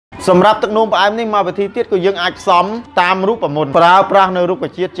សម្រាប់ទឹកនោមផ្អែមនេះមកវិធីទៀតក៏យើងអាចផ្សំតាមរូបមន្តប្រើប្រាស់នៅរុក្ខ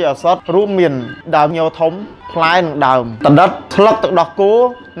ជាតិជាឱសថរួមមានដើមញធំផ្លែនិងដើមដណ្ដិតស្លឹកទឹកដោះគោ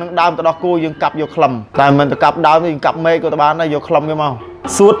និងដើមទឹកដោះគោយើងកាប់យកខ្លឹមតែមិនទៅកាប់ដើមយើងកាប់មែកក៏ទៅបានដែរយកខ្លឹមវាមក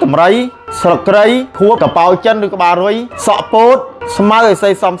សួតតម្រៃស្លឹកគ្រៃភួបកប៉ោចិនឬក្បាលរុយសក់ពោតស្មៅឲ្យសី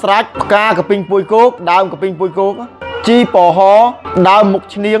សំស្រាច់ផ្កាកពីងពួយគោកដើមកពីងពួយគោកជីពហដើមមុខ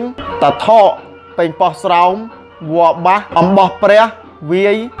ឈ្នៀងតាថកពេញប៉ោះស្រោមវល្លិបាសអំបោះព្រះវា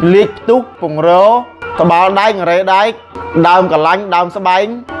យលេខផ្ទុះពងរក្បាលដែករ៉េដែកដើមកលាញ់ដើមស្បែង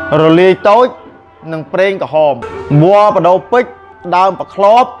រលាយតូចនិងប្រេងក្រហមវល្លិបដោពេជ្រដើមប្រក្ល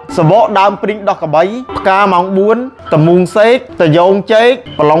បសបកដើមព្រីងដោះកបីផ្កាម៉ោង4តមូងសេកតយ៉ងចេក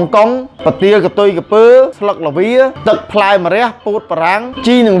ប្រឡុងកុងប្រទាលកតុយកពើស្លឹកលាវាទឹកផ្លែម្រះពោតបារាំង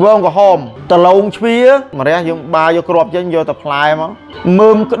ជីនិងវងក្រហមតឡូងជ្វាម្រះយើងបាយកគ្រាប់ចេញយកតែផ្លែមកមើ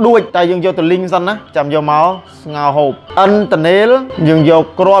មក្ដួចតែយើងយកទៅលីងសិនណាចាំយកមកស្ងោរហូបអិនតនេលយើងយក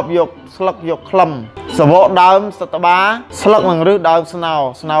គ្រាប់យកស្លឹកយកខ្លឹមសបកដើមសតបាស្លឹកនិងឬដើមស្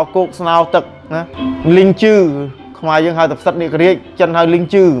នោគោកស្នោទឹកណាលីងជឺខ្មែរយើងហៅតែផ្សិតនេះក្រៀកចិនហៅលីង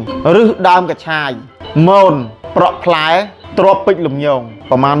ជឺឬដើមកឆាយម៉ូនប្រក់ផ្លែទ្រាប់ពេជ្រលំញង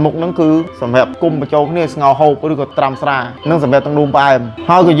ប្រមាណមុខហ្នឹងគឺសម្រាប់គុំបញ្ចូលគ្នាស្ងោរហូបឬក៏ត្រាំស្រានិងសម្រាប់ទាំងដួងផ្អែម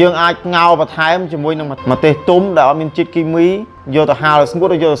ហើយក៏យើងអាចស្ងោរបន្ថែមជាមួយនឹងម្ទេសទុំដែលអត់មានជាតិគីមីយកទៅហាលឲ្យស្ងួត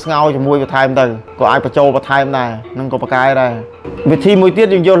ឬយកទៅស្ងោរជាមួយបន្ថែមទៅក៏អាចបញ្ចូលបន្ថែមដែរនិងក៏ប្រកែដែរវិធីមួយទៀត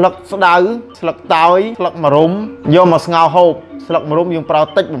យើងយកស្លឹកស្ដៅស្លឹកតើយស្លឹកម្រុំយកមកស្ងោរហូបស្លឹកម្រុំយើងប្រើ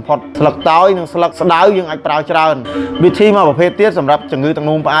តិចបំផុតស្លឹកតើយនិងស្លឹកស្ដៅយើងអាចប្រើច្រើនវិធីមួយប្រភេទទៀតសម្រាប់ជំងឺទឹក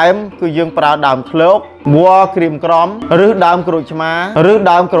នោមផ្អែមគឺយើងប្រើដើមធ្លកវល្លិក្រៀមក្រំឬដើមក្រូចឆ្មាឬ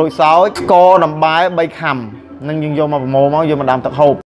ដើមក្រូចសើចស្ករដំបែ3ខាំនឹងយើងយកមកប្រមូលមកយកមកដាំទឹកហូប